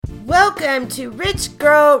Welcome to Rich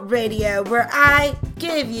Girl Radio, where I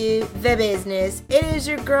give you the business. It is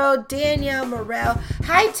your girl, Danielle Morel,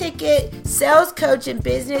 high-ticket sales coach and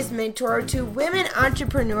business mentor to women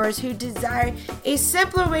entrepreneurs who desire a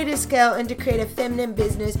simpler way to scale and to create a feminine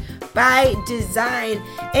business by design.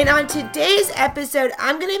 And on today's episode,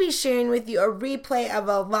 I'm going to be sharing with you a replay of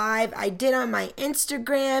a live I did on my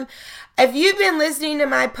Instagram. If you've been listening to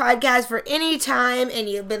my podcast for any time and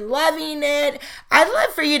you've been loving it, I'd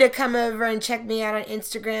love for you to come over and check me out on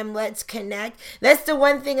Instagram. Let's connect. That's the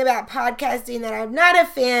one thing about podcasting that I'm not a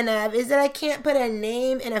fan of, is that I can't put a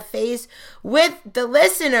name and a face with the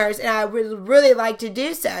listeners, and I would really like to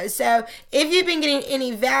do so. So if you've been getting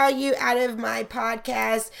any value out of my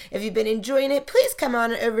podcast, if you've been enjoying it, please come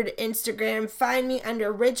on over to Instagram. Find me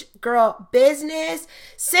under Rich Girl Business.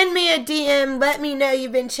 Send me a DM. Let me know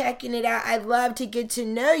you've been checking it out. I'd love to get to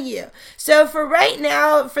know you. So for right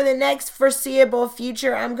now, for the next foreseeable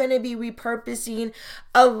future, I'm going to be repurposing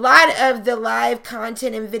a lot of the live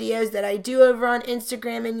content and videos that I do over on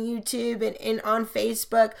Instagram and YouTube and on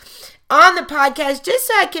Facebook on the podcast, just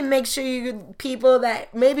so I can make sure you people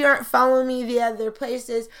that maybe aren't following me via other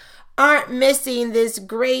places aren't missing this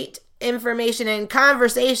great information and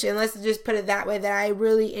conversation, let's just put it that way, that I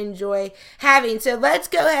really enjoy having. So let's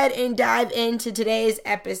go ahead and dive into today's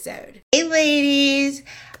episode. Hey ladies,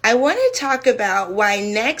 I want to talk about why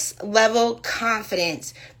next level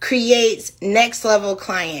confidence creates next level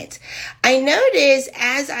clients. I noticed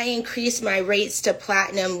as I increased my rates to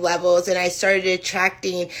platinum levels and I started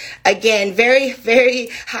attracting, again, very, very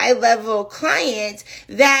high level clients,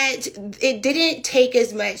 that it didn't take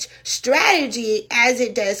as much strategy as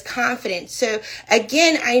it does confidence. So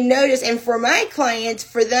again, I noticed, and for my clients,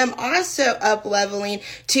 for them also up leveling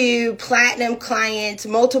to platinum clients,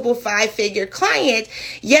 multiple 5-figure clients,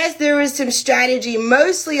 yes, there was some strategy,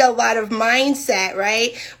 mostly a lot of mindset,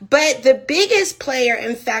 right? But the biggest player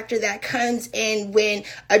and factor that comes in when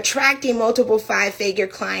attracting multiple 5-figure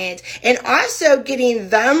clients and also getting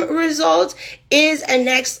them results is a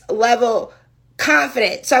next level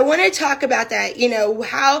confidence. So I want to talk about that. You know,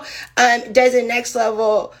 how does a next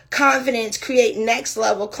level confidence create next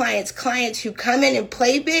level clients who come in and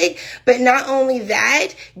play big, but not only that,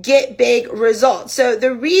 get big results. So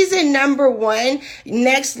the reason, number one,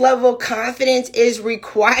 next level confidence is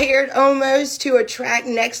required almost to attract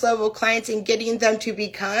next level clients and getting them to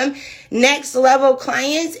become next level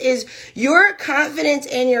clients is your confidence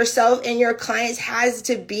in yourself and your clients has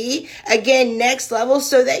to be, again, next level,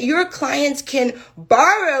 so that your clients can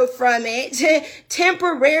borrow from it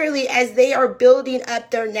temporarily as they are building up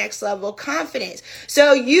their next level confidence.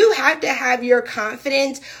 So you have to have your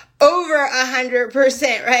confidence over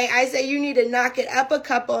 100%, right? I say you need to knock it up a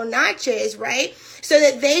couple notches, right? So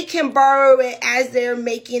that they can borrow it as they're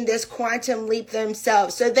making this quantum leap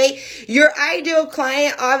themselves. So your ideal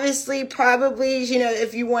client, obviously, probably, you know,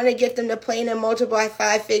 if you want to get them to play in multiple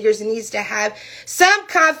 5 figures, needs to have some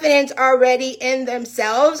confidence already in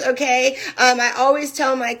themselves, okay? I always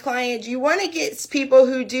tell my clients, you want to get people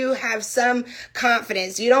who do have some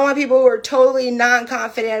confidence. You don't want people who are totally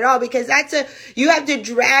non-confident at all, because you have to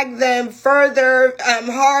drag them further,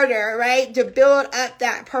 harder, right? To build up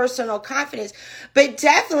that personal confidence. But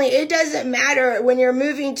definitely, it doesn't matter when you're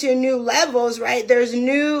moving to new levels, right? There's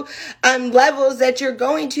new levels that you're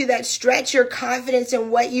going to that stretch your confidence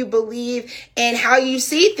in what you believe and how you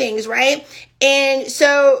see things, right? And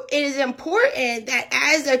so it is important that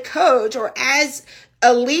as a coach or as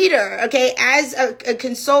a leader, okay, as a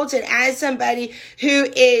consultant, as somebody who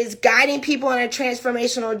is guiding people on a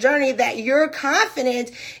transformational journey, that your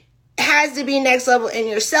confidence has to be next level in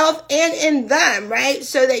yourself and in them, right?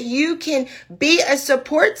 So that you can be a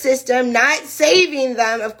support system, not saving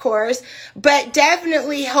them, of course, but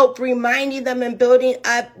definitely help reminding them and building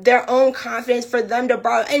up their own confidence for them to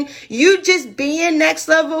borrow. And you just being next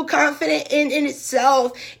level confident in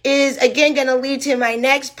itself is, again, going to lead to my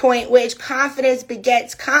next point, which confidence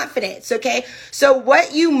begets confidence, okay? So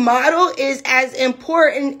what you model is as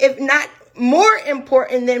important, if not more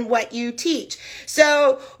important than what you teach.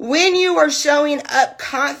 So when you are showing up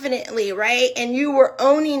confidently, right, and you were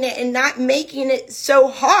owning it and not making it so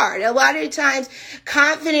hard, a lot of times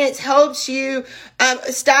confidence helps you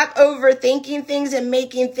stop overthinking things and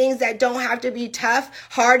making things that don't have to be tough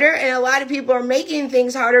harder. And a lot of people are making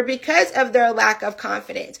things harder because of their lack of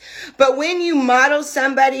confidence. But when you model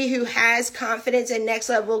somebody who has confidence and next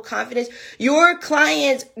level confidence, your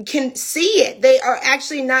clients can see it. They are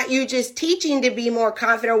actually not you just teaching to be more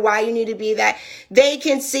confident, why you need to be that. They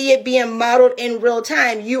can see it being modeled in real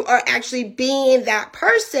time. You are actually being that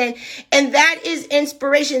person. And that is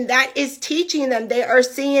inspiration. That is teaching them. They are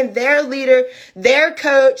seeing their leader, their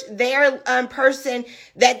coach, their person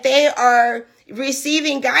that they are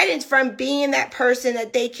receiving guidance from, being that person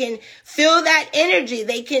that they can feel that energy.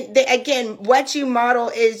 Again, what you model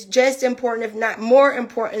is just important, if not more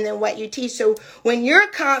important than what you teach. So when you're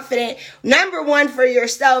confident, number one, for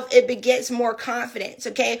yourself, it begets more confidence.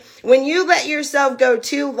 Okay. When you let yourself go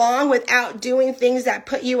too long without doing things that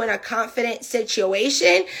put you in a confident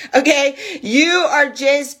situation, okay, you are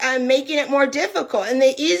just making it more difficult. And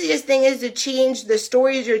the easiest thing is to change the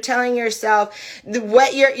stories you're telling yourself,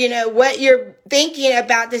 what you're thinking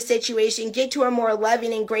about the situation, get to a more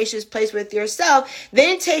loving and gracious place with yourself,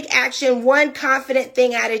 then take action one confident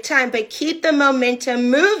thing at a time, but keep the momentum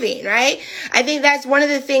moving, right? I think that's one of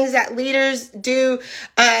the things that leaders do,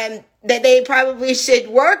 that they probably should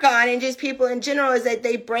work on, and just people in general, is that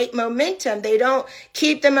they break momentum. They don't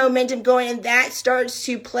keep the momentum going, and that starts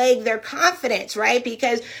to plague their confidence, right?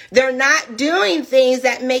 Because they're not doing things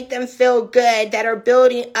that make them feel good, that are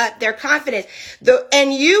building up their confidence.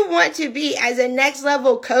 And you want to be, as a next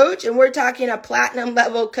level coach, and we're talking a platinum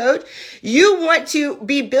level coach, you want to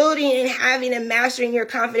be building and having and mastering your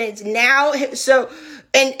confidence now. So,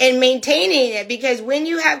 and maintaining it, because when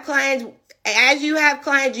you have clients, as you have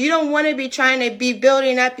clients, you don't want to be trying to be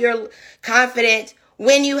building up your confidence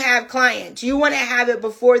when you have clients. You want to have it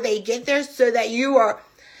before they get there, so that you are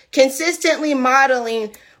consistently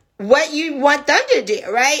modeling what you want them to do,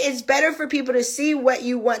 right? It's better for people to see what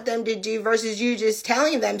you want them to do versus you just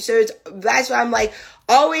telling them. So that's why I'm like,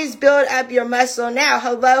 always build up your muscle now.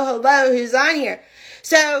 Hello, who's on here?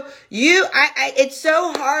 So it's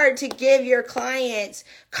so hard to give your clients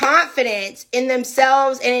confidence in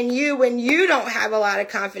themselves and in you when you don't have a lot of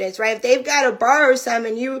confidence, right? If they've got to borrow some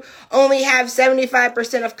and you only have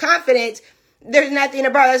 75% of confidence, there's nothing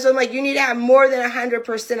to borrow. So I'm like, you need to have more than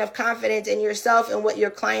 100% of confidence in yourself and what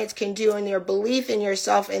your clients can do, and your belief in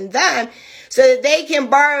yourself and them, so that they can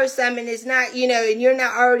borrow some, and it's not, and you're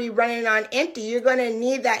not already running on empty. You're going to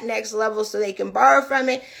need that next level so they can borrow from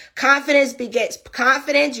it. Confidence begets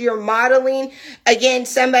confidence. You're modeling, again,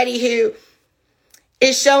 somebody who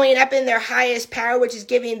is showing up in their highest power, which is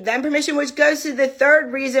giving them permission, which goes to the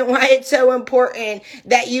third reason why it's so important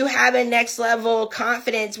that you have a next level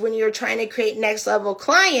confidence when you're trying to create next level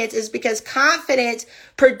clients, is because confidence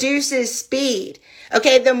produces speed.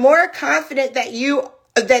 Okay. The more confident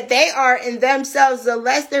that they are in themselves, the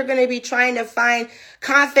less they're going to be trying to find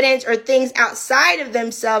confidence or things outside of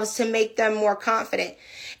themselves to make them more confident.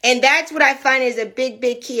 And that's what I find is a big,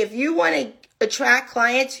 big key. If you want to attract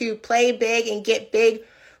clients who play big and get big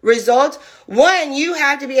results, one, you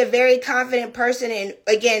have to be a very confident person in,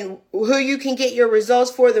 again, who you can get your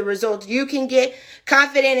results for, the results you can get,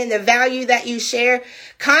 confident in the value that you share,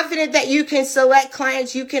 confident that you can select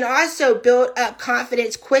clients. You can also build up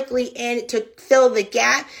confidence quickly and to fill the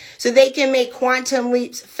gap so they can make quantum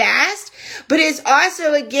leaps fast. But it's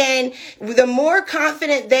also, again, the more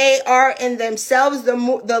confident they are in themselves, the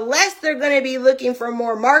less they're going to be looking for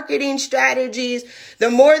more marketing strategies,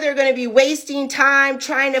 the more they're going to be wasting time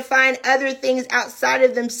trying to find other things outside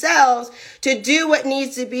of themselves to do what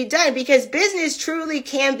needs to be done, because business truly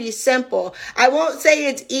can be simple. I won't say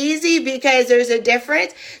it's easy, because there's a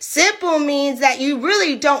difference. Simple means that you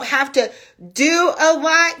really don't have to do a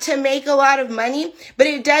lot to make a lot of money, but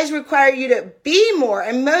it does require you to be more.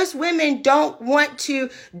 And most women don't want to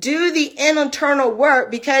do the internal work,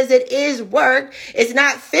 because it is work. It's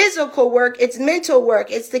not physical work. It's mental work.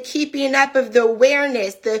 It's the keeping up of the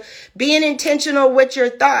awareness, the being intentional with your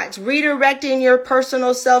thoughts, redirecting your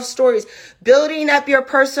personal self stories, building up your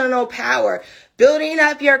personal power, building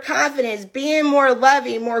up your confidence, being more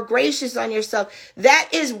loving, more gracious on yourself. That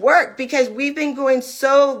is work, because we've been going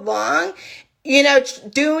so long,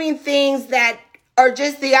 doing things that are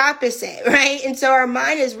just the opposite, right? And so our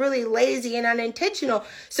mind is really lazy and unintentional.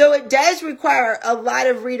 So it does require a lot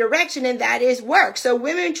of redirection, and that is work. So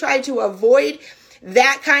women try to avoid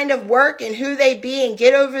that kind of work and who they be, and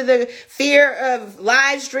get over the fear of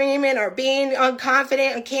live streaming or being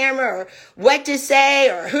unconfident on camera, or what to say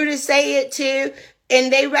or who to say it to.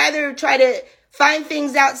 And they rather try to find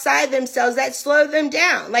things outside themselves that slow them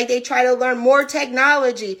down. Like they try to learn more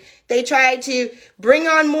technology. They try to bring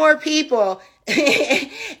on more people.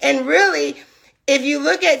 And really, if you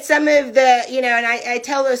look at some of the, and I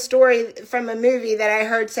tell a story from a movie that I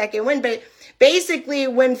heard Second Wind, but basically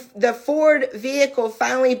when the Ford vehicle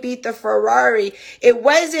finally beat the Ferrari, it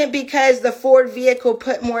wasn't because the Ford vehicle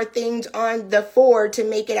put more things on the Ford to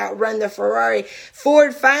make it outrun the Ferrari.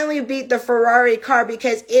 Ford finally beat the Ferrari car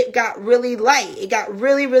because it got really light. It got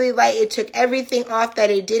really, really light. It took everything off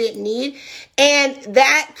that it didn't need. And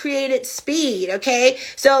that created speed, okay?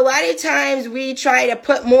 So a lot of times we try to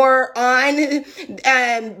put more on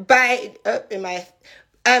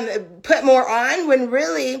put more on when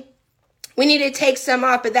really we need to take some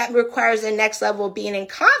off, but that requires the next level of being in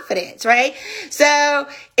confidence, right? So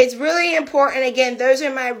it's really important. Again, those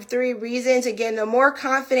are my 3 reasons. Again, the more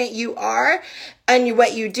confident you are and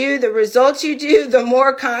what you do, the results you do, the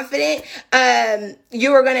more confident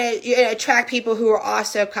you are going to attract people who are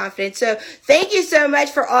also confident. So thank you so much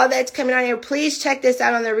for all that's coming on here. Please check this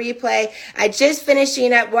out on the replay. I just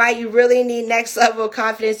finishing up why you really need next level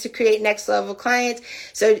confidence to create next level clients.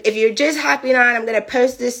 So if you're just hopping on, I'm going to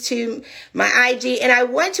post this to my IG, and I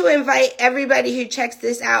want to invite everybody who checks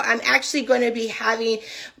this out. I'm actually going to be having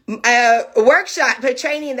a workshop, a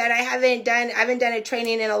training that I haven't done. I haven't done a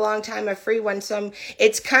training in a long time, a free one. So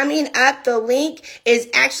it's coming up. The link is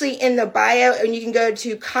actually in the bio, and you can go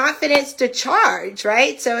to Confidence to Charge,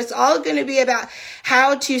 right? So it's all going to be about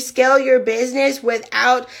how to scale your business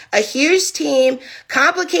without a huge team,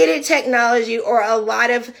 complicated technology, or a lot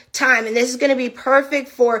of time. And this is going to be perfect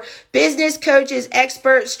for business coaches,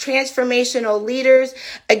 experts, transformational leaders.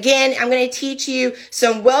 Again, I'm going to teach you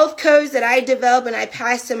some wealth codes that I develop and I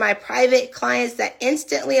pass to my private clients that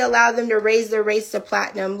instantly allow them to raise their rates to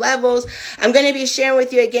platinum levels. I'm going to be sharing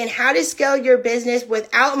with you again how to scale your business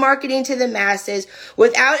without marketing to the masses,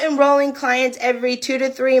 without enrolling clients every 2 to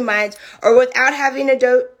 3 months, or without having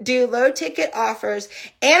to do low ticket offers.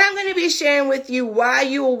 And I'm going to be sharing with you why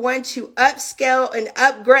you will want to upscale and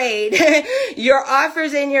upgrade your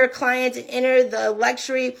offers and your clients and enter the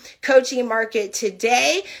luxury coaching market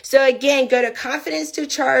today. So again, go to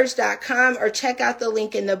confidencetocharge.com or check out the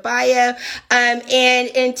link in the bio. And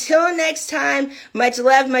until next time, much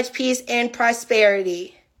love, much peace, and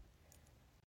prosperity.